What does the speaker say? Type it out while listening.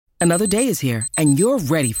Another day is here, and you're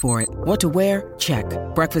ready for it. What to wear? Check.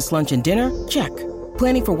 Breakfast, lunch, and dinner? Check.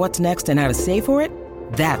 Planning for what's next and how to save for it?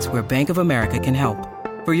 That's where Bank of America can help.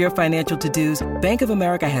 For your financial to-dos, Bank of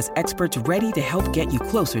America has experts ready to help get you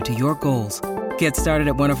closer to your goals. Get started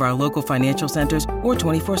at one of our local financial centers or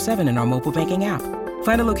 24/7 in our mobile banking app.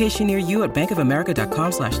 Find a location near you at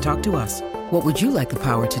bankofamerica.com/talktous. What would you like the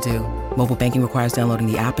power to do? Mobile banking requires downloading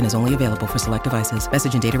the app and is only available for select devices.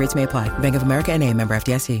 Message and data rates may apply. Bank of America N.A., member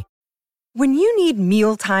FDIC. When you need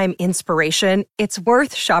mealtime inspiration, it's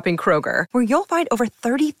worth shopping Kroger, where you'll find over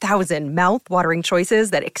 30,000 mouth-watering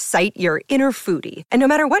choices that excite your inner foodie. And no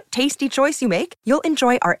matter what tasty choice you make, you'll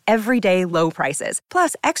enjoy our everyday low prices,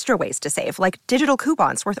 plus extra ways to save, like digital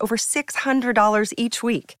coupons worth over $600 each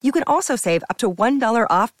week. You can also save up to $1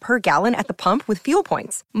 off per gallon at the pump with fuel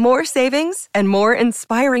points. More savings and more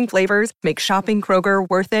inspiring flavors make shopping Kroger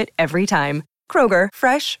worth it every time. Kroger,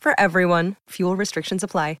 fresh for everyone. Fuel restrictions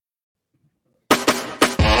apply.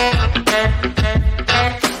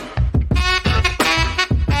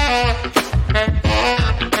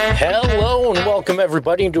 Hello and welcome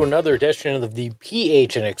everybody to another edition of the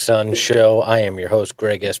PHNX Sun Show. I am your host,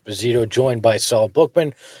 Greg Esposito, joined by Saul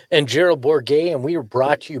Bookman and Gerald Bourguet, and we are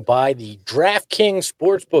brought to you by the DraftKings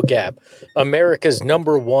Sportsbook app, America's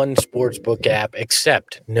 #1 sportsbook app,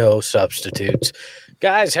 except no substitutes.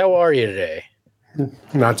 Guys, how are you today?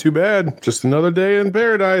 Not too bad. Just another day in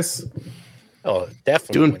paradise. Oh,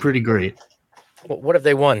 definitely. Doing pretty great. What have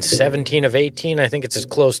they won? 17 of 18? I think it's as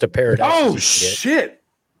close to paradise. Oh, shit.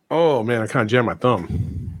 Oh, man, I kind of jammed my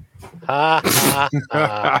thumb. Ha, ha,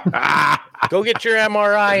 ha. Go get your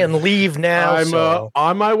MRI and leave now. I'm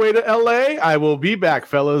on my way to L.A. I will be back,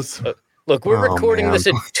 fellas. Look, we're recording this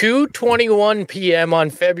at 2:21 p.m. on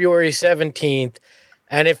February 17th.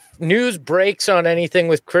 And if news breaks on anything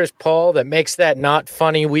with Chris Paul that makes that not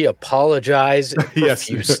funny, we apologize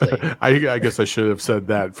profusely. Yes. I guess I should have said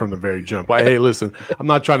that from the very jump. Hey, listen, I'm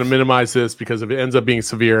not trying to minimize this because if it ends up being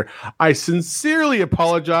severe, I sincerely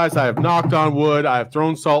apologize. I have knocked on wood. I have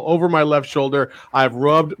thrown salt over my left shoulder. I have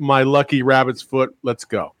rubbed my lucky rabbit's foot. Let's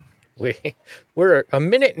go. We're a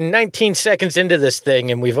minute and 19 seconds into this thing,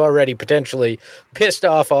 and we've already potentially pissed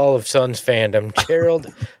off all of Suns fandom.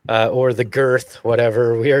 Gerald, or the Girth,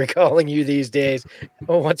 whatever we are calling you these days.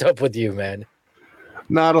 Oh, what's up with you, man?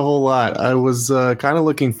 Not a whole lot. I was kind of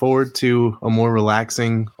looking forward to a more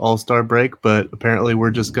relaxing All-Star break, but apparently we're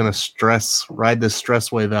just going to ride this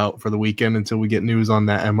stress wave out for the weekend until we get news on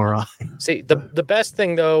that MRI. See, the best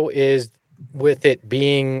thing, though, is with it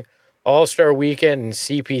being All-Star weekend and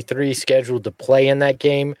CP3 scheduled to play in that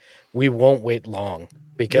game, we won't wait long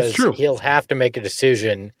because he'll have to make a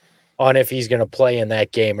decision on if he's going to play in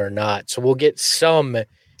that game or not. So we'll get some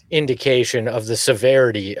indication of the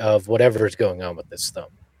severity of whatever is going on with this thumb.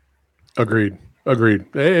 Agreed.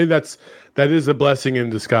 Hey, that is a blessing in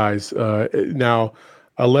disguise. Now,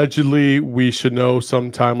 allegedly, we should know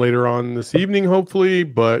sometime later on this evening, hopefully,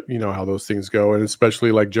 but you know how those things go. And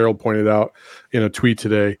especially like Gerald pointed out in a tweet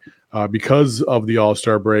today, because of the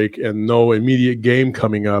All-Star break and no immediate game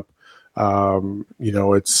coming up,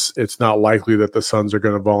 it's not likely that the Suns are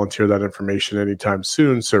going to volunteer that information anytime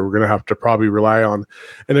soon. So we're going to have to probably rely on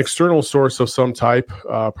an external source of some type,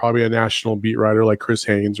 probably a national beat writer like Chris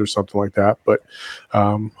Haynes or something like that. But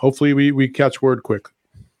hopefully we catch word quick.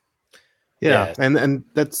 Yeah, and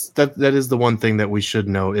that is the one thing that we should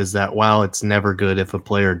know is that while it's never good if a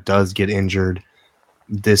player does get injured,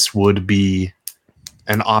 this would be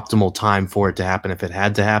an optimal time for it to happen if it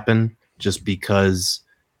had to happen, just because,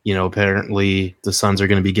 apparently the Suns are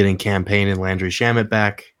going to be getting Campaign and Landry Shamet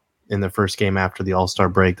back in the first game after the All-Star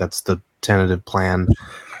break. That's the tentative plan.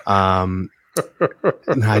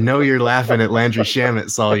 I know you're laughing at Landry Shamet,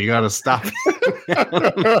 Saul. You got to stop.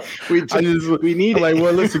 we need like,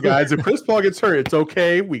 well, listen, guys. If Chris Paul gets hurt, it's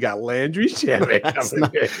okay. We got Landry Shamet.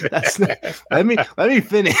 Let me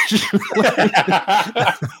finish.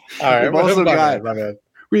 All right.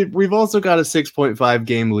 We've also got a 6.5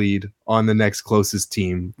 game lead on the next closest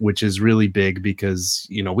team, which is really big because,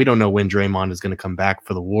 we don't know when Draymond is going to come back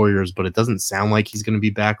for the Warriors, but it doesn't sound like he's going to be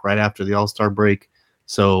back right after the All-Star break.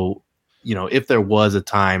 So, if there was a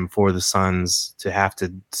time for the Suns to have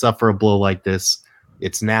to suffer a blow like this,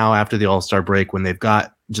 it's now after the All-Star break when they've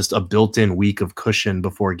got just a built-in week of cushion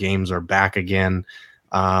before games are back again.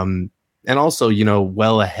 And also,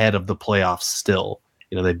 well ahead of the playoffs still.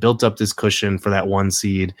 They built up this cushion for that 1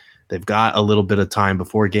 seed. They've got a little bit of time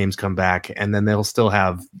before games come back, and then they'll still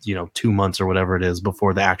have, 2 months or whatever it is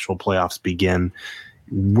before the actual playoffs begin.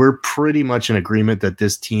 We're pretty much in agreement that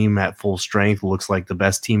this team at full strength looks like the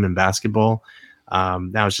best team in basketball.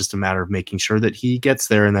 Now it's just a matter of making sure that he gets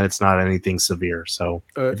there and that it's not anything severe. So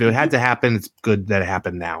if it had to happen, it's good that it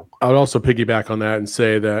happened now. I would also piggyback on that and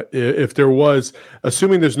say that if there was,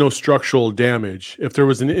 assuming there's no structural damage, if there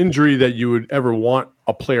was an injury that you would ever want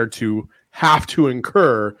a player to have to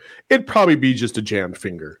incur, it'd probably be just a jammed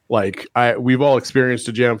finger. Like we've all experienced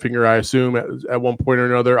a jammed finger, I assume, at one point or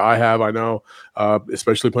another. I know,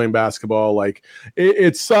 especially playing basketball. Like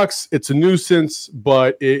it sucks. It's a nuisance,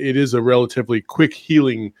 but it is a relatively quick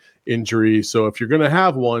healing injury. So if you're going to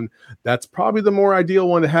have one, that's probably the more ideal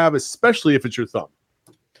one to have, especially if it's your thumb.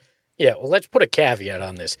 Yeah, well, let's put a caveat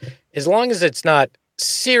on this. As long as it's not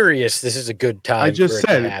serious, this is a good time. I just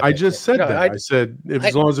said that. I said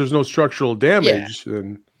as long as there's no structural damage,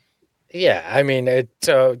 then yeah. I mean,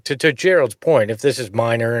 to Gerald's point, if this is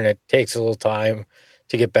minor and it takes a little time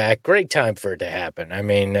to get back, great time for it to happen. I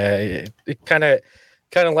mean, it kind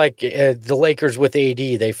of like the Lakers with AD.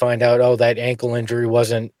 They find out, that ankle injury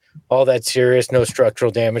wasn't all that serious, no structural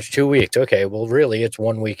damage. 2 weeks, okay. Well, really, it's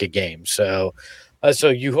 1 week a game. So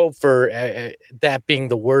you hope for that being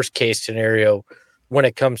the worst case scenario when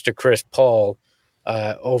it comes to Chris Paul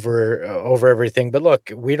over everything. But look,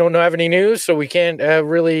 we don't have any news, so we can't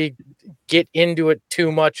really get into it too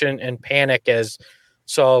much and panic. As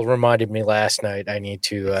Saul reminded me last night, I need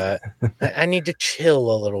to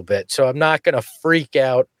chill a little bit. So I'm not going to freak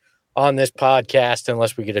out on this podcast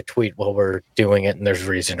unless we get a tweet while we're doing it and there's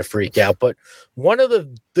reason to freak out. But one of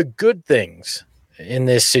the good things in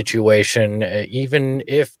this situation, even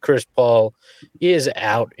if Chris Paul is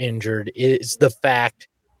out injured, is the fact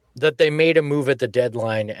that they made a move at the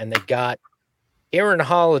deadline and they got Aaron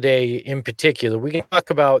Holiday in particular. We can talk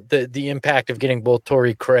about the impact of getting both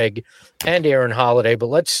Torrey Craig and Aaron Holiday, but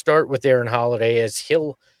let's start with Aaron Holiday, as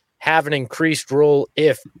he'll have an increased role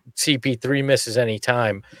if CP3 misses any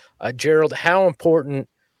time. Gerald, how important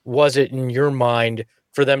was it in your mind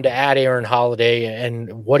for them to add Aaron Holiday,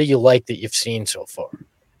 and what do you like that you've seen so far?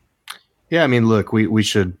 Yeah, I mean, look, we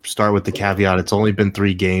should start with the caveat. It's only been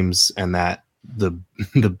 3 games, and that the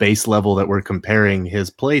base level that we're comparing his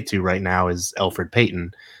play to right now is Elfrid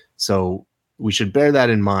Payton. So we should bear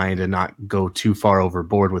that in mind and not go too far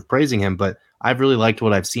overboard with praising him. But I've really liked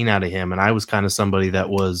what I've seen out of him, and I was kind of somebody that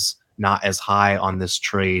was not as high on this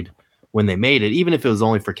trade when they made it, even if it was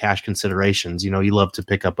only for cash considerations. You love to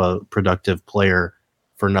pick up a productive player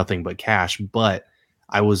for nothing but cash, but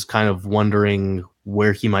I was kind of wondering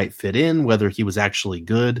where he might fit in, whether he was actually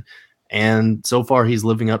good. And so far he's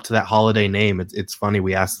living up to that Holiday name. It's funny.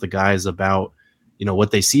 We asked the guys about,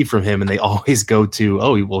 what they see from him, and they always go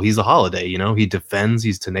to, he's a Holiday. He defends,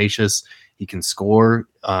 he's tenacious, he can score.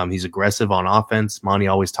 He's aggressive on offense. Monty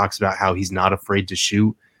always talks about how he's not afraid to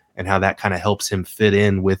shoot and how that kind of helps him fit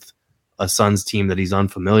in with a Suns team that he's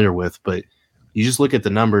unfamiliar with. But you just look at the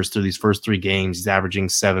numbers through these first 3 games. He's averaging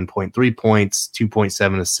 7.3 points,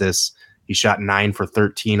 2.7 assists. He shot 9 for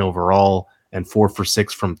 13 overall and 4 for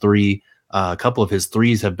 6 from 3. A couple of his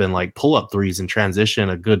threes have been like pull-up threes in transition,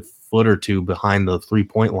 a good foot or two behind the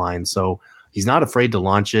 3-point line. So he's not afraid to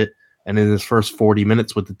launch it. And in his first 40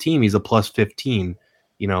 minutes with the team, he's a plus 15.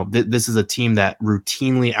 This is a team that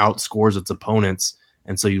routinely outscores its opponents.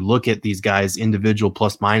 And so you look at these guys' individual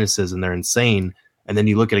plus minuses, and they're insane. And then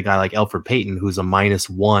you look at a guy like Elfrid Payton, who's a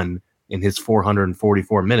 -1 in his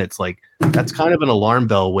 444 minutes. Like, that's kind of an alarm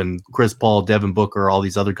bell when Chris Paul, Devin Booker, all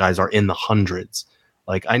these other guys are in the hundreds.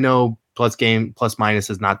 Like, I know plus minus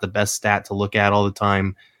is not the best stat to look at all the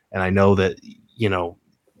time. And I know that,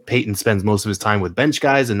 Payton spends most of his time with bench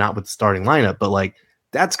guys and not with the starting lineup. But like,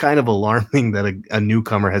 that's kind of alarming that a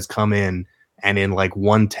newcomer has come in and in like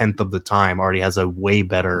 1/10 of the time already has a way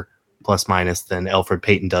better plus minus than Elfrid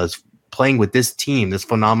Payton does, playing with this team, this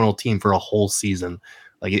phenomenal team, for a whole season.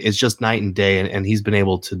 Like, it's just night and day, and he's been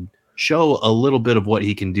able to show a little bit of what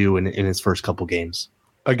he can do in his first couple games.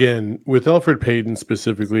 Again, with Elfrid Payton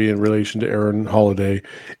specifically in relation to Aaron Holiday,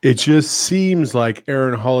 it just seems like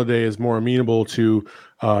Aaron Holiday is more amenable to,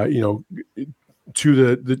 to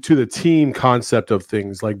the team concept of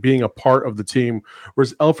things, like being a part of the team,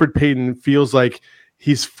 whereas Elfrid Payton feels like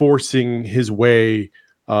he's forcing his way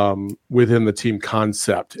within the team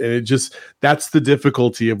concept. And that's the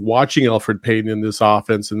difficulty of watching Elfrid Payton in this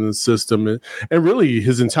offense and this system, and really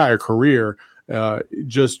his entire career,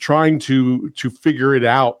 just trying to figure it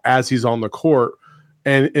out as he's on the court.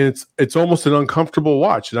 And it's almost an uncomfortable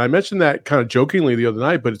watch. And I mentioned that kind of jokingly the other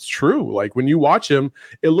night, but it's true. Like, when you watch him,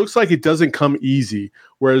 it looks like it doesn't come easy,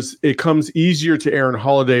 whereas it comes easier to Aaron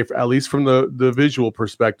Holiday, at least from the visual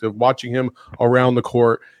perspective, watching him around the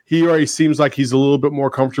court. He already seems like he's a little bit more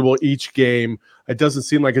comfortable each game. It doesn't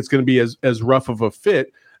seem like it's going to be as rough of a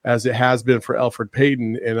fit. as it has been for Elfrid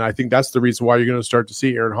Payton. And I think that's the reason why you're going to start to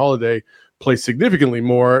see Aaron Holiday play significantly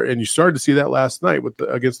more. And you started to see that last night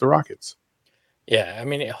against the Rockets. Yeah, I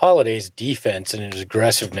mean, Holiday's defense and his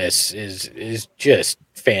aggressiveness is just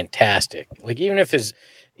fantastic. Like even if his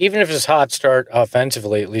hot start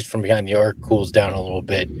offensively, at least from behind the arc, cools down a little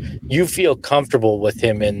bit, you feel comfortable with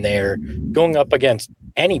him in there going up against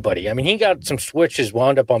anybody. I mean, he got some switches,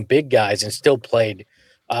 wound up on big guys, and still played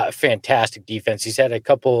fantastic defense. He's had a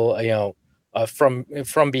couple,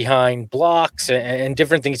 from behind blocks and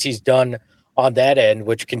different things he's done on that end,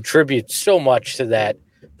 which contributes so much to that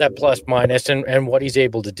plus minus and what he's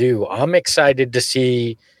able to do. I'm excited to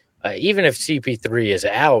see, even if CP3 is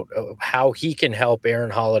out, how he can help Aaron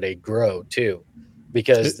Holiday grow too,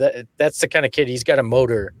 because that's the kind of kid. He's got a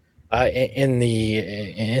motor in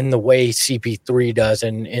the way CP3 does,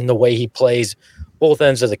 and in the way he plays both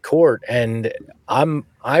ends of the court. And I'm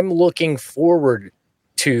looking forward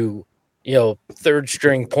to third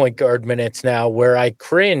string point guard minutes now, where I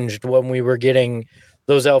cringed when we were getting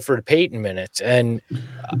those Elfrid Payton minutes. And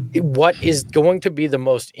what is going to be the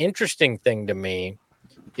most interesting thing to me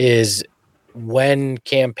is when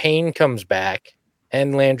Campaign comes back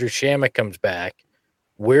and Landry Shamet comes back,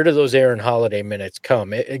 where do those Aaron Holiday minutes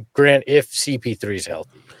come? Grant, if CP3 is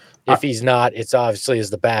healthy. If he's not, it's obviously as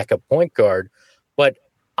the backup point guard. But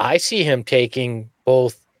I see him taking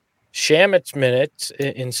both Shamet's minutes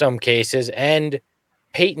in some cases and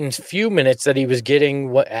Payton's few minutes that he was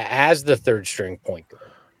getting as the third string point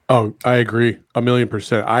guard. Oh, I agree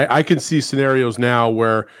 1,000,000%. I can see scenarios now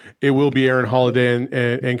where it will be Aaron Holiday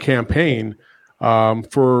and Campaign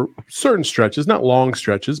for certain stretches, not long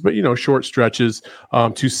stretches, but short stretches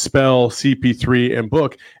to spell CP3 and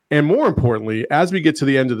Book. And more importantly, as we get to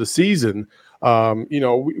the end of the season,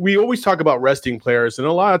 we always talk about resting players, and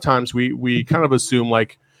a lot of times we kind of assume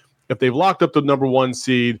like if they've locked up the number 1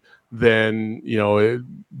 seed, then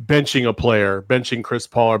benching a player, benching Chris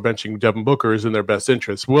Paul or benching Devin Booker is in their best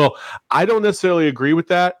interest. Well, I don't necessarily agree with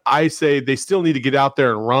that. I say they still need to get out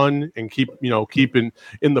there and run and keep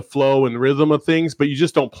in the flow and rhythm of things, but you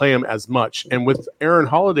just don't play them as much. And with Aaron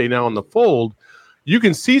Holiday now in the fold, you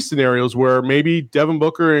can see scenarios where maybe Devin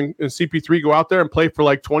Booker and CP3 go out there and play for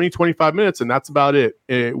like 20, 25 minutes, and that's about it.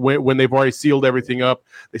 When they've already sealed everything up,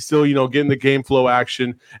 they still, get in the game flow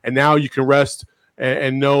action, and now you can rest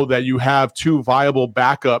and know that you have two viable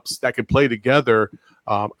backups that can play together.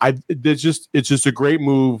 It's just a great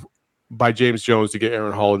move by James Jones to get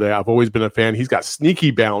Aaron Holiday. I've always been a fan. He's got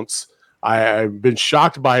sneaky bounce. I've been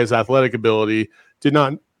shocked by his athletic ability. Did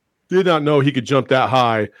not know he could jump that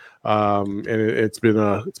high. And it's been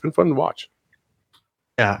fun to watch.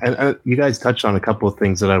 Yeah, and you guys touched on a couple of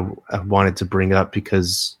things that I wanted to bring up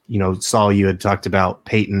because, Saul, you had talked about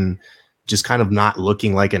Payton just kind of not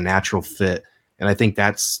looking like a natural fit. And I think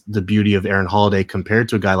that's the beauty of Aaron Holiday compared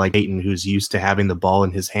to a guy like Payton, who's used to having the ball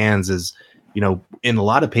in his hands. Is, in a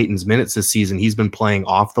lot of Payton's minutes this season, he's been playing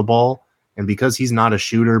off the ball. And because he's not a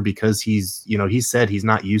shooter, because he's, he said he's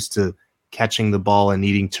not used to catching the ball and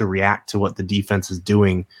needing to react to what the defense is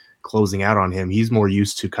doing, closing out on him. He's more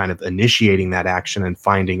used to kind of initiating that action and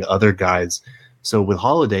finding other guys. So with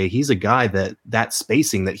Holiday, he's a guy that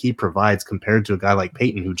spacing that he provides compared to a guy like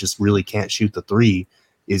Payton, who just really can't shoot the three,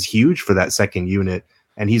 is huge for that second unit.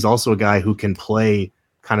 And he's also a guy who can play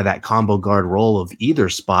kind of that combo guard role of either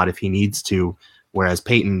spot if he needs to. Whereas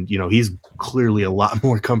Payton, he's clearly a lot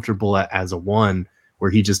more comfortable as a one,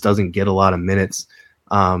 where he just doesn't get a lot of minutes.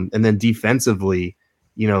 And then defensively,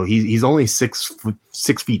 he's only 6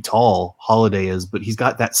 feet tall, Holiday is, but he's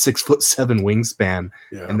got that 6'7" wingspan,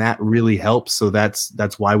 and that really helps. So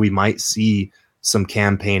that's why we might see some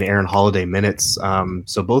Campaign Aaron Holiday minutes.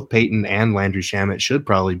 So both Payton and Landry Shamet should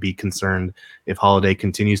probably be concerned if Holiday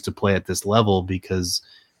continues to play at this level, because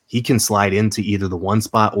he can slide into either the 1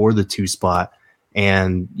 spot or the 2 spot.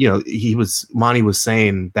 And, Monty was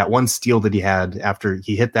saying that one steal that he had after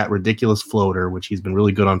he hit that ridiculous floater, which he's been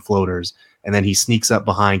really good on floaters, and then he sneaks up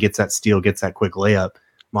behind, gets that steal, gets that quick layup.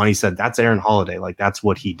 Monty said, that's Aaron Holiday. Like, that's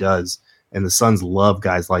what he does. And the Suns love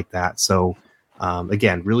guys like that. So,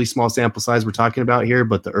 again, really small sample size we're talking about here,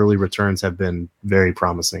 but the early returns have been very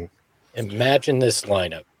promising. Imagine this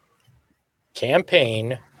lineup: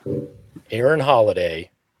 Campaign, Aaron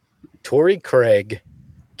Holiday, Torrey Craig,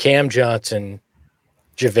 Cam Johnson,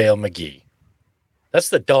 JaVale McGee. That's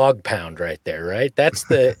the dog pound right there, right? That's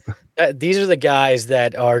these are the guys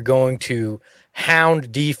that are going to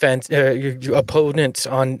hound defense, your opponents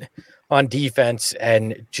on defense,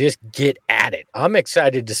 and just get at it. I'm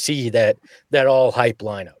excited to see that all hype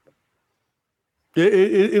lineup.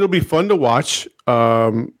 It'll be fun to watch.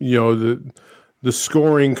 the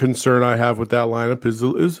scoring concern I have with that lineup is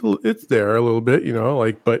it's there a little bit,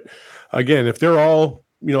 but again, if they're all,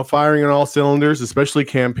 firing on all cylinders, especially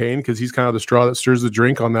Campaign, because he's kind of the straw that stirs the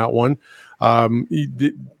drink on that one. I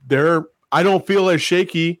don't feel as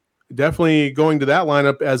shaky definitely going to that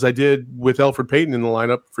lineup as I did with Elfrid Payton in the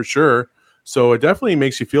lineup for sure. So it definitely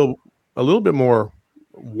makes you feel a little bit more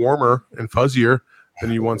warmer and fuzzier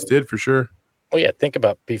than you once did for sure. Oh yeah, think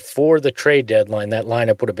about before the trade deadline, that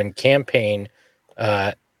lineup would have been Campaign,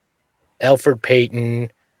 Elfrid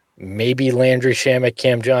Payton, maybe Landry Shamet,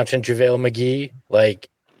 Cam Johnson, JaVale McGee. Like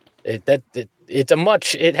it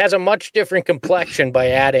has a much different complexion by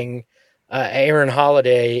adding Aaron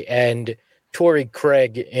Holiday and Torrey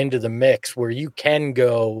Craig into the mix, where you can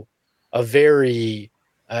go a very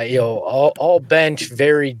all bench,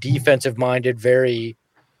 very defensive minded, very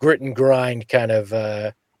grit and grind kind of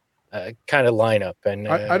lineup. And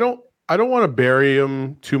I don't want to bury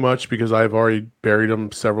him too much because I've already buried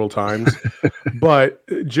him several times. But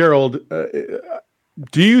Gerald,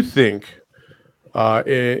 do you think,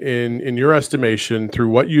 in your estimation, through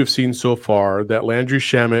what you've seen so far, that Landry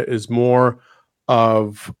Shamet is more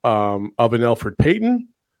of an Elfrid Payton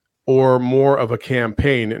or more of a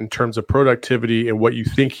Campaign in terms of productivity and what you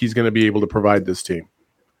think he's going to be able to provide this team?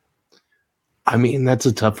 I mean, that's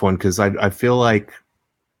a tough one because I feel like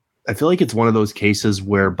it's one of those cases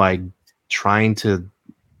where by trying to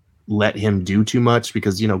let him do too much,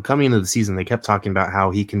 because coming into the season they kept talking about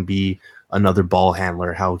how he can be another ball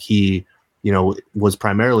handler, how he was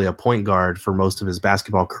primarily a point guard for most of his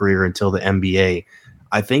basketball career until the NBA.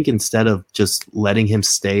 I think instead of just letting him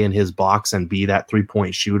stay in his box and be that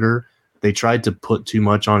 3-point shooter, they tried to put too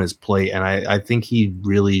much on his plate, and I think he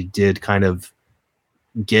really did kind of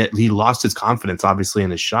he lost his confidence obviously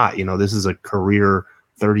in his shot. This is a career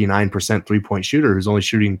 39% 3-point shooter who's only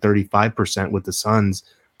shooting 35% with the Suns.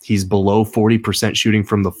 He's below 40% shooting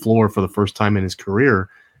from the floor for the first time in his career.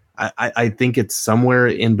 I think it's somewhere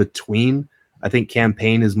in between. I think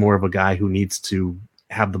Campaign is more of a guy who needs to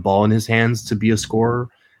have the ball in his hands to be a scorer,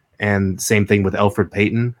 and same thing with Elfrid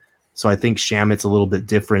Payton. So I think Shamet's a little bit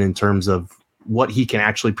different in terms of what he can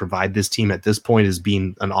actually provide this team at this point as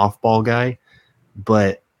being an off-ball guy.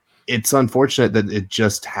 But it's unfortunate that it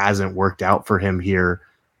just hasn't worked out for him here.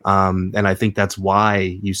 And I think that's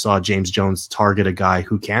why you saw James Jones target a guy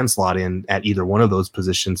who can slot in at either one of those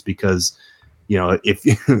positions, because,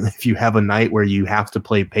 if you have a night where you have to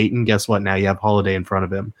play Payton, guess what? Now you have Holiday in front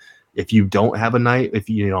of him. If you don't have a night, if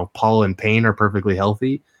Paul and Payne are perfectly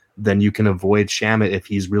healthy, then you can avoid Shamet if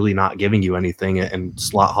he's really not giving you anything and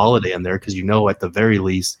slot Holiday in there, because at the very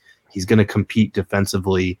least he's going to compete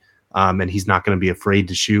defensively. And he's not going to be afraid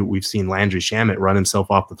to shoot. We've seen Landry Shamet run himself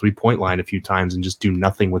off the 3-point line a few times and just do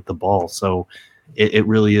nothing with the ball. So it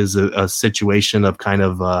really is a situation of kind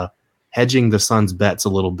of hedging the Suns' bets a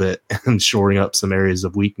little bit and shoring up some areas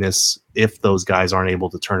of weakness if those guys aren't able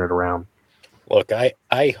to turn it around. Look,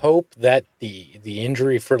 I hope that the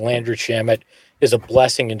injury for Landry Shamet is a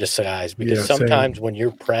blessing in disguise, because sometimes when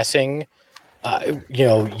you're pressing,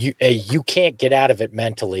 you can't get out of it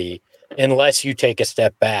mentally unless you take a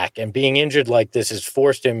step back. And being injured like this has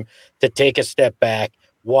forced him to take a step back,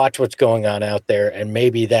 watch what's going on out there, and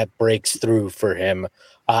maybe that breaks through for him.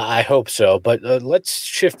 I hope so. But let's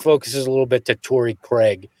shift focuses a little bit to Torrey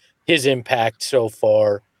Craig, his impact so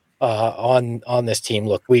far on this team.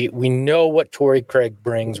 Look, we know what Torrey Craig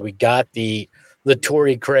brings. We got the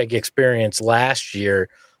Torrey Craig experience last year,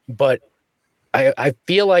 but I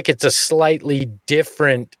feel like it's a slightly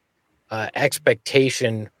different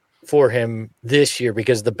expectation for him this year,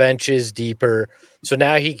 because the bench is deeper. So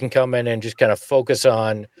now he can come in and just kind of focus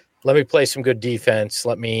on, let me play some good defense.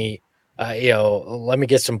 Let me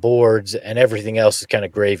get some boards, and everything else is kind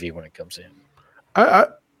of gravy when it comes in. I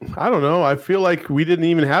don't know. I feel like we didn't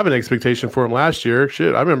even have an expectation for him last year.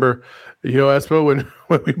 Shit, I remember, Espo, when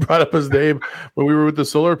we brought up his name when we were with the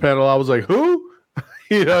solar panel, I was like, who?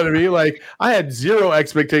 You know what I mean? Like, I had zero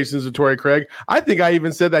expectations of Torrey Craig. I think I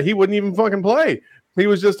even said that he wouldn't even fucking play. He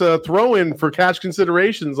was just a throw-in for cash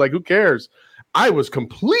considerations. Like, who cares? I was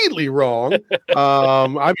completely wrong.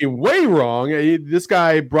 Way wrong. This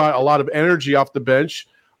guy brought a lot of energy off the bench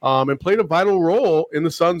and played a vital role in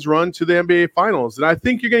the Suns' run to the NBA Finals. And I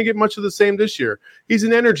think you're going to get much of the same this year. He's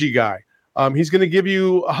an energy guy. He's going to give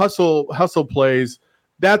you hustle plays.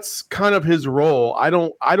 That's kind of his role. I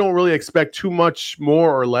don't really expect too much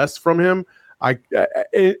more or less from him.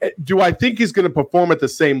 Do I think he's going to perform at the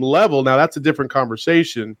same level? Now, that's a different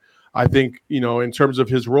conversation. I think, in terms of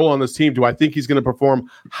his role on this team, do I think he's going to perform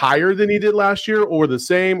higher than he did last year, or the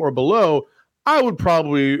same, or below? I would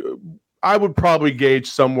probably gauge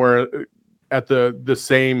somewhere at the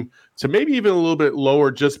same to maybe even a little bit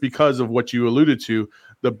lower, just because of what you alluded to.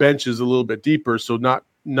 The bench is a little bit deeper, so not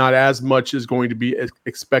as much is going to be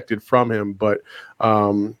expected from him. But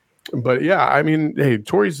yeah, I mean, hey,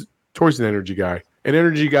 Torrey's an energy guy, and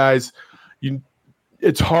energy guys,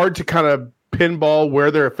 it's hard to kind of pinball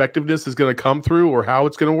where their effectiveness is going to come through or how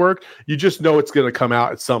it's going to work. You just know it's going to come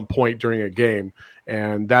out at some point during a game.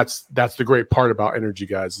 And that's the great part about energy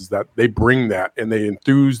guys, is that they bring that and they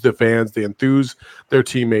enthuse the fans, they enthuse their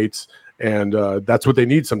teammates. And that's what they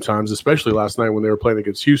need sometimes, especially last night when they were playing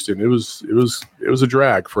against Houston. It was a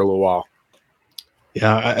drag for a little while.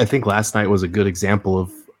 Yeah, I think last night was a good example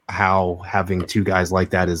of how having two guys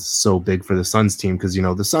like that is so big for the Suns team, because,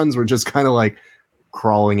 the Suns were just kind of like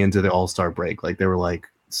crawling into the All-Star break. Like, they were like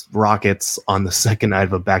Rockets on the second night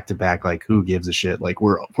of a back-to-back. Like, who gives a shit? Like,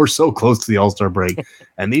 we're so close to the All-Star break.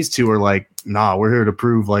 And these two are like, nah, we're here to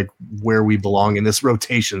prove like where we belong in this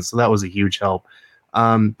rotation. So that was a huge help.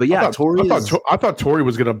 But yeah, I thought Torrey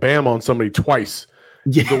was going to bam on somebody twice.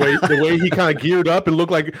 Yeah. The way he kind of geared up and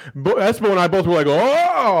looked like Espo and I both were like,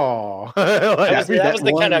 oh, that was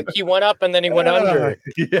the kind of, he went up and then he went under.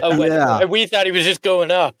 Yeah. We thought he was just going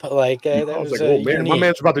up. Like, I was like, oh man, my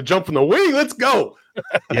man's about to jump from the wing. Let's go.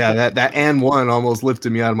 Yeah, that and one almost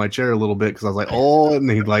lifted me out of my chair a little bit, because I was like, oh, and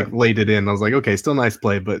he like laid it in. I was like, okay, still nice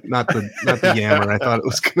play, but not the yammer I thought it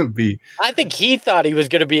was going to be. I think he thought he was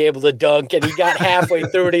going to be able to dunk, and he got halfway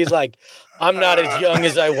through it. He's like, I'm not as young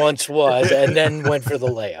as I once was, and then went for the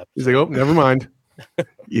layup. He's like, oh, never mind.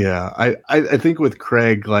 Yeah, I think with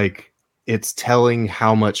Craig, like, it's telling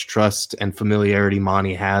how much trust and familiarity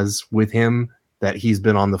Monty has with him, that he's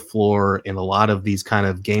been on the floor in a lot of these kind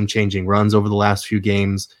of game-changing runs over the last few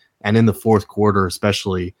games, and in the fourth quarter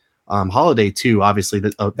especially. Holiday too, obviously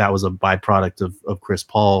that was a byproduct of Chris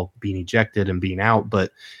Paul being ejected and being out,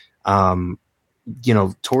 but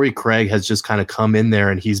Torrey Craig has just kind of come in there,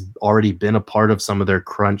 and he's already been a part of some of their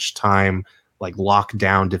crunch time, like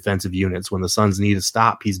lockdown defensive units. When the Suns need a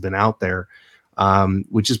stop, he's been out there,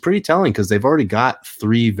 which is pretty telling, because they've already got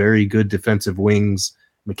three very good defensive wings: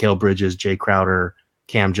 Mikal Bridges, Jay Crowder,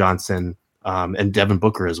 Cam Johnson, and Devin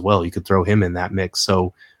Booker as well. You could throw him in that mix.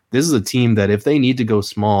 So this is a team that if they need to go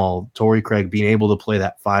small, Torrey Craig being able to play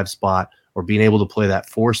that 5 spot or being able to play that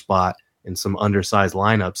 4 spot in some undersized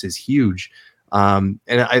lineups is huge. And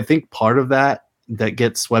I think part of that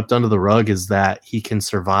gets swept under the rug is that he can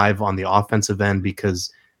survive on the offensive end,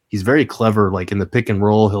 because he's very clever. Like in the pick and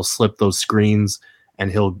roll, he'll slip those screens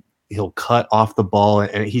and he'll cut off the ball.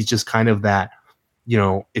 And he's just kind of that,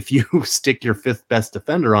 if you stick your 5th best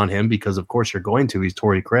defender on him, because of course you're going to, he's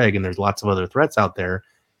Torrey Craig and there's lots of other threats out there,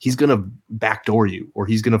 he's going to backdoor you, or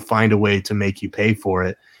he's going to find a way to make you pay for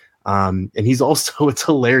it. And he's also, it's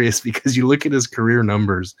hilarious because you look at his career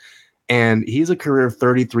numbers, and he's a career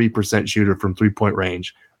 33% shooter from 3-point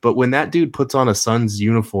range. But when that dude puts on a Suns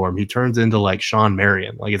uniform, he turns into like Sean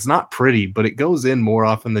Marion. Like, it's not pretty, but it goes in more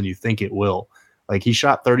often than you think it will. Like, he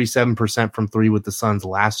shot 37% from 3 with the Suns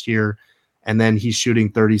last year, and then he's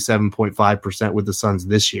shooting 37.5% with the Suns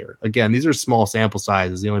this year. Again, these are small sample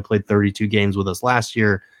sizes. He only played 32 games with us last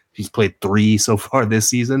year. He's played 3 so far this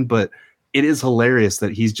season, but it is hilarious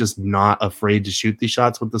that he's just not afraid to shoot these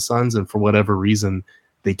shots with the Suns, and for whatever reason,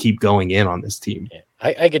 they keep going in on this team. Yeah.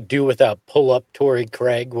 I could do without pull-up Torrey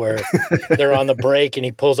Craig, where they're on the break and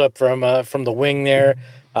he pulls up from the wing there.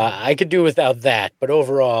 I could do without that, but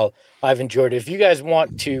overall, I've enjoyed it. If you guys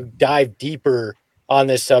want to dive deeper on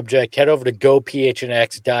this subject, head over to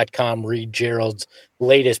gophnx.com, read Gerald's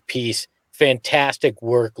latest piece. Fantastic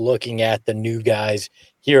work looking at the new guys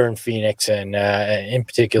here in Phoenix, and in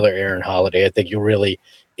particular Aaron Holiday. I think you'll really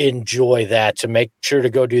enjoy that. So make sure to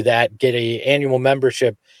go do that. Get a annual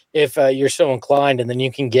membership if you're so inclined, and then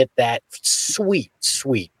you can get that sweet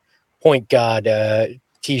Point God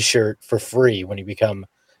t-shirt for free when you become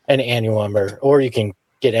an annual member, or you can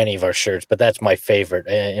get any of our shirts, but that's my favorite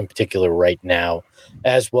in particular right now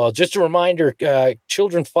as well. Just a reminder,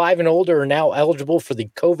 children 5 and older are now eligible for the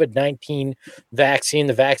COVID-19 vaccine.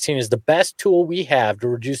 The vaccine is the best tool we have to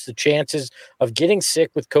reduce the chances of getting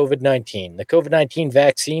sick with COVID-19. The COVID-19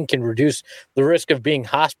 vaccine can reduce the risk of being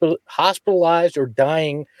hospitalized or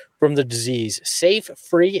dying from the disease. Safe,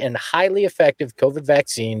 free, and highly effective COVID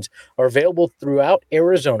vaccines are available throughout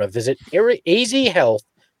Arizona. Visit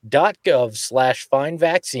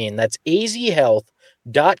azhealth.gov/findvaccine. That's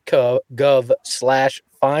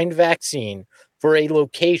azhealth.gov/findvaccine for a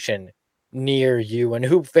location near you. And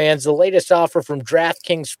Hoop fans, the latest offer from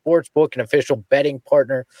DraftKings Sportsbook, an official betting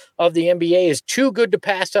partner of the NBA, is too good to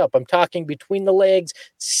pass up. I'm talking between the legs,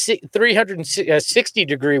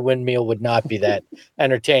 360-degree windmill would not be that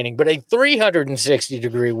entertaining, but a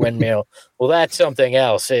 360-degree windmill, well, that's something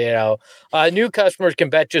else. New customers can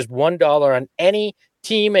bet just $1 on any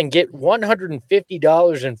team and get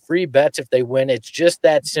 $150 in free bets if they win. It's just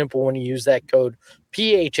that simple when you use that code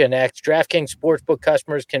PHNX. DraftKings Sportsbook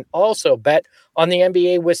customers can also bet on the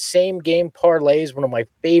NBA with same game parlays, one of my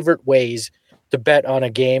favorite ways to bet on a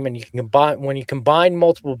game. And you can combine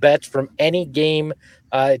multiple bets from any game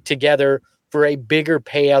together for a bigger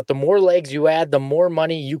payout. The more legs you add, the more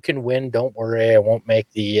money you can win. Don't worry, I won't make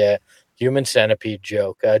the human centipede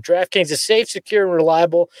joke. DraftKings is safe, secure, and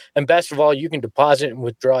reliable. And best of all, you can deposit and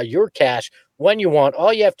withdraw your cash when you want.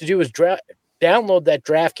 All you have to do is download that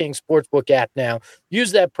DraftKings Sportsbook app now.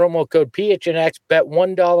 Use that promo code PHNX, bet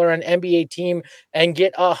 $1 on NBA team, and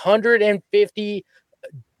get 150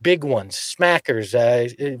 big ones, smackers,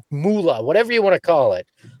 moolah, whatever you want to call it,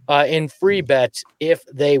 in free bets if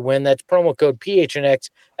they win. That's promo code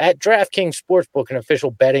PHNX at DraftKings Sportsbook, an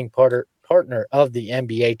official betting partner of the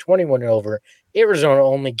NBA. 21 and over, Arizona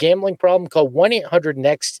only. Gambling problem? Call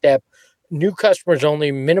 1-800-NEXT-STEP. New customers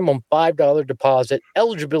only. Minimum $5 deposit.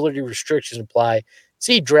 Eligibility restrictions apply.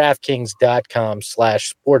 See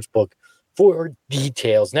DraftKings.com/sportsbook for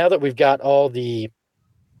details. Now that we've got all the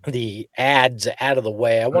ads out of the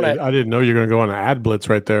way, I didn't know you were going to go on an ad blitz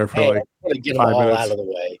right there for get them all out of the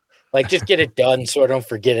way. Just get it done so I don't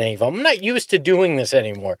forget any of them. I'm not used to doing this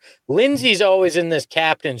anymore. Lindsay's always in this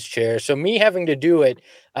captain's chair, so me having to do it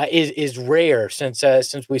is rare since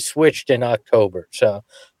we switched in October. So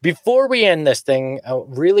before we end this thing,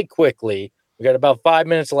 really quickly, we got about 5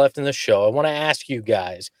 minutes left in the show. I want to ask you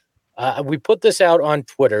guys, we put this out on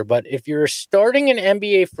Twitter, but if you're starting an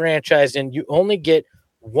NBA franchise and you only get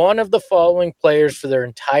one of the following players for their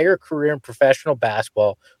entire career in professional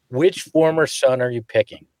basketball, which former Sun are you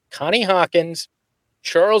picking? Connie Hawkins,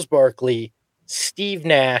 Charles Barkley, Steve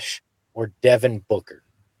Nash, or Devin Booker?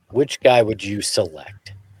 Which guy would you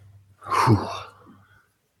select?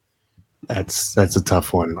 That's a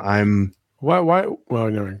tough one. Why? Well,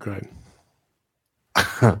 no, go ahead.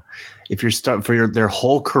 If you're stuck for their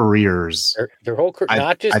whole careers, their whole career,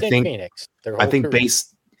 not just in Phoenix. I think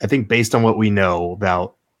based on what we know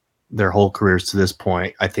about their whole careers to this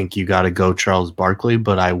point, I think you got to go Charles Barkley.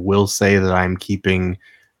 But I will say that I'm keeping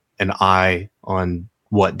an eye on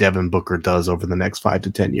what Devin Booker does over the next 5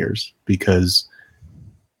 to 10 years, because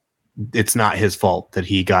it's not his fault that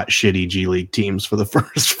he got shitty G League teams for the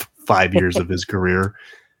first 5 years of his career.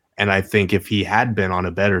 And I think if he had been on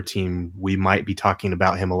a better team, we might be talking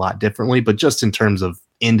about him a lot differently. But just in terms of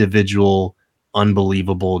individual,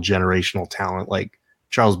 unbelievable generational talent, like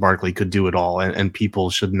Charles Barkley could do it all. And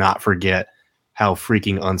people should not forget how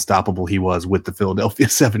freaking unstoppable he was with the Philadelphia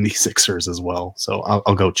 76ers as well. So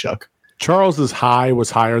I'll go Chuck. Charles's high was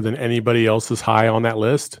higher than anybody else's high on that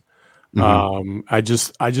list.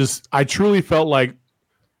 Mm-hmm. I truly felt like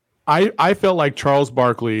I felt like Charles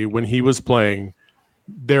Barkley, when he was playing,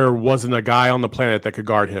 there wasn't a guy on the planet that could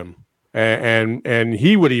guard him. And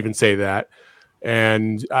he would even say that.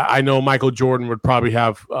 And I know Michael Jordan would probably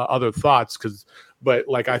have other thoughts, but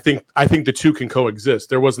I think the two can coexist.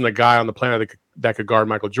 There wasn't a guy on the planet that could guard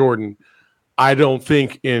Michael Jordan. I don't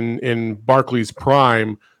think in Barkley's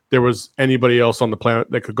prime there was anybody else on the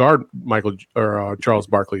planet that could guard Michael or Charles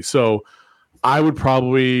Barkley. So I would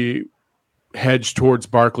probably hedge towards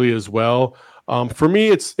Barkley as well. For me,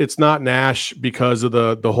 it's not Nash because of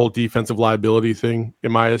the whole defensive liability thing,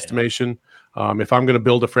 in my estimation. If I'm going to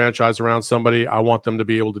build a franchise around somebody, I want them to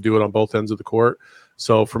be able to do it on both ends of the court.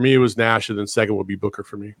 So for me, it was Nash, and then second would be Booker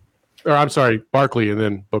for me. Or I'm sorry, Barkley, and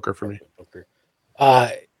then Booker for me. Booker.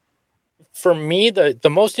 For me, the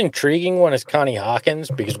most intriguing one is Connie Hawkins,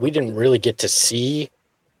 because we didn't really get to see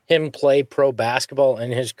him play pro basketball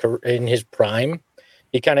in his prime.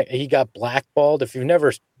 He got blackballed. If you've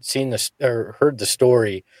never seen this or heard the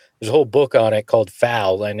story, there's a whole book on it called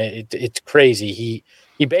Foul, and it's crazy.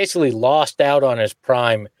 He basically lost out on his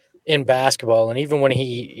prime in basketball, and even when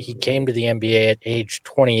he came to the NBA at age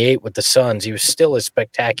 28 with the Suns, he was still a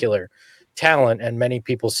spectacular talent, and many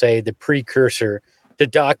people say the precursor to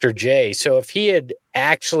Dr. J. So if he had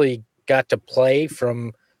actually got to play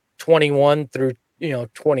from 21 through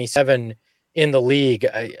 27 in the league,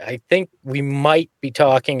 I think we might be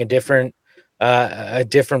talking a different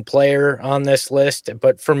player on this list.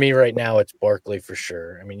 But for me right now, it's Barkley for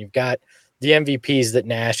sure. I mean, you've got the MVPs that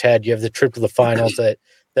Nash had. You have the trip to the finals that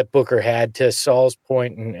Booker had. To Saul's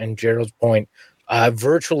point and Gerald's point,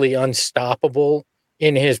 virtually unstoppable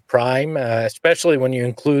in his prime, especially when you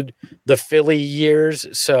include the Philly years.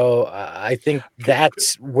 So I think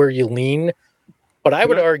that's where you lean. But I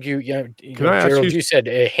would argue, Gerald, you said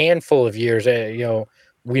a handful of years,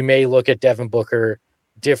 we may look at Devin Booker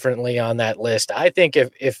differently on that list. I think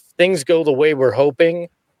if things go the way we're hoping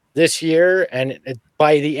this year, and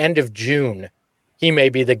by the end of June, he may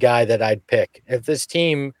be the guy that I'd pick. If this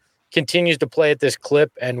team continues to play at this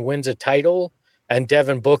clip and wins a title, and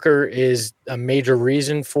Devin Booker is a major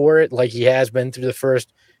reason for it, like he has been through the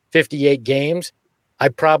first 58 games,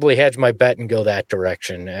 I'd probably hedge my bet and go that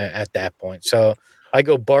direction at that point. So I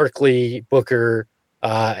go Barkley, Booker,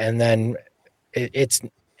 and then it's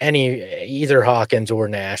either Hawkins or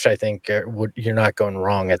Nash. I think you're not going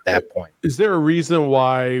wrong at that point. Is there a reason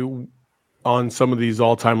why on some of these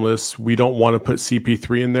all-time lists we don't want to put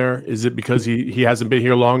CP3 in there? Is it because he hasn't been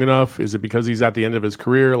here long enough? Is it because he's at the end of his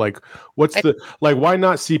career? Like, why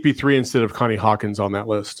not CP3 instead of Connie Hawkins on that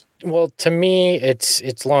list? Well, to me,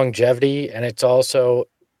 it's longevity, and it's also,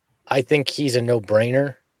 I think he's a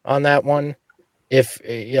no-brainer on that one. If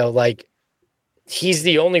he's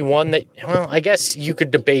the only one that, I guess you could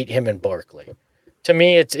debate him and Barkley. To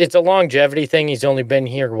me, it's a longevity thing. He's only been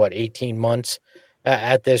here, 18 months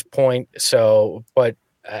at this point. So, but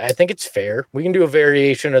I think it's fair. We can do a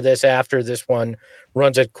variation of this after this one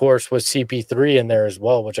runs its course with CP3 in there as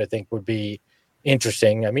well, which I think would be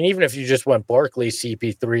interesting. I mean, even if you just went Barkley,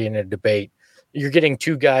 CP3 in a debate, you're getting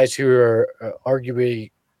two guys who are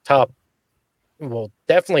arguably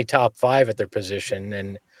definitely top 5 at their position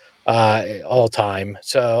and all time.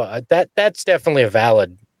 So that's definitely a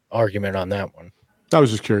valid argument on that one. I was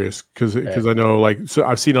just curious because I know, so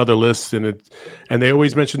I've seen other lists and they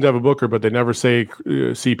always mention Devin Booker, but they never say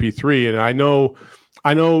CP3. And I know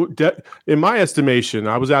in my estimation,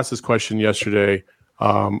 I was asked this question yesterday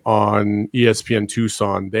on ESPN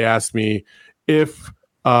Tucson. They asked me if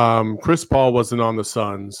Chris Paul wasn't on the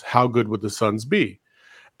Suns, how good would the Suns be?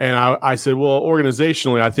 And I said, well,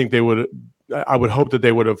 organizationally, I think I would hope that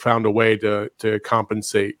they would have found a way to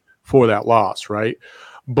compensate for that loss, right?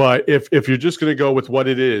 But if you're just going to go with what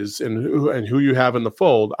it is and who you have in the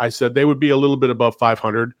fold, I said they would be a little bit above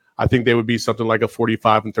 500. I think they would be something like a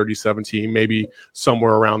 45-37 team, maybe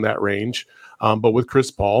somewhere around that range. But with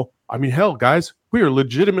Chris Paul, I mean, hell, guys, we are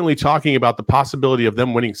legitimately talking about the possibility of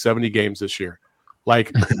them winning 70 games this year.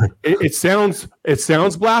 Like it sounds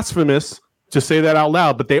blasphemous to say that out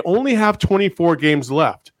loud, but they only have 24 games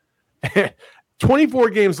left. 24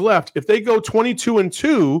 games left. If they go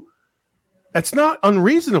 22-2, that's not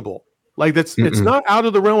unreasonable. Like it's not out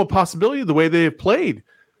of the realm of possibility the way they have played.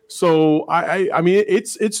 So I mean,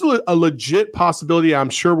 it's a legit possibility. I'm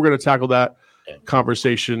sure we're going to tackle that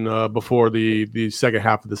conversation before the second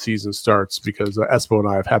half of the season starts, because Espo and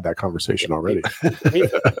I have had that conversation already.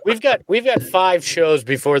 we've got 5 shows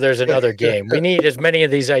before there's another game. We need as many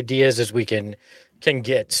of these ideas as we can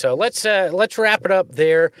get. So let's wrap it up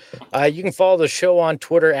there. You can follow the show on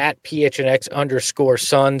Twitter at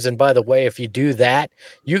PHNX_Suns. And by the way, if you do that,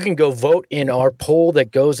 you can go vote in our poll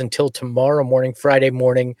that goes until tomorrow morning, Friday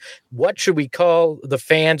morning. What should we call the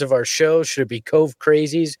fans of our show? Should it be Cove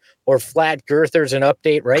Crazies or Flat Girthers? An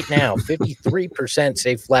update right now. 53%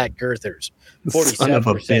 say Flat Girthers.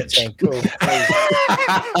 47% saying Cove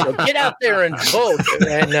Crazies. So get out there and vote,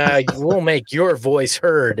 and we'll make your voice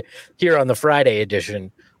heard here on the Friday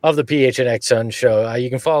edition of the PHNX Sun Show. You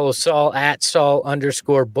can follow Saul at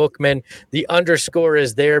Saul_Bookman. The underscore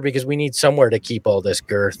is there because we need somewhere to keep all this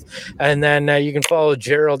girth. And then you can follow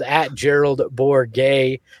Gerald at Gerald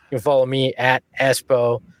Bourgay. You can follow me at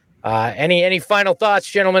Espo. Any final thoughts,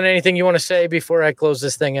 gentlemen? Anything you want to say before I close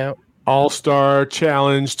this thing out? All-Star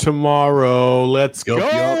Challenge tomorrow. Let's go.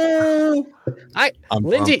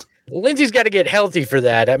 Lindsay's got to get healthy for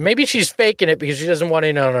that. Maybe she's faking it because she doesn't want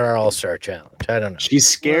in on our All-Star Challenge. I don't know. She's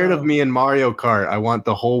scared of me in Mario Kart. I want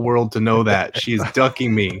the whole world to know that. She's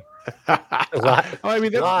ducking me. I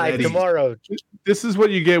mean, that's live tomorrow. This is what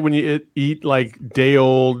you get when you eat like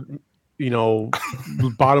day-old,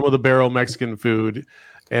 bottom of the barrel Mexican food.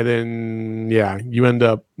 And then, you end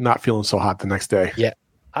up not feeling so hot the next day. Yeah.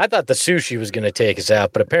 I thought the sushi was going to take us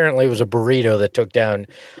out, but apparently it was a burrito that took down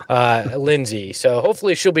Lindsay. So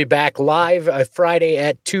hopefully she'll be back live Friday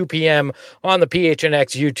at 2 p.m. on the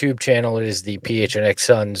PHNX YouTube channel. It is the PHNX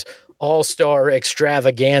Suns All-Star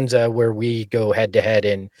Extravaganza, where we go head-to-head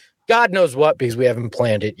in God knows what, because we haven't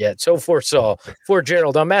planned it yet. So for Saul, for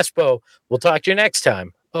Gerald, I'm Espo. We'll talk to you next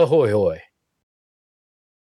time. Ahoy, hoy.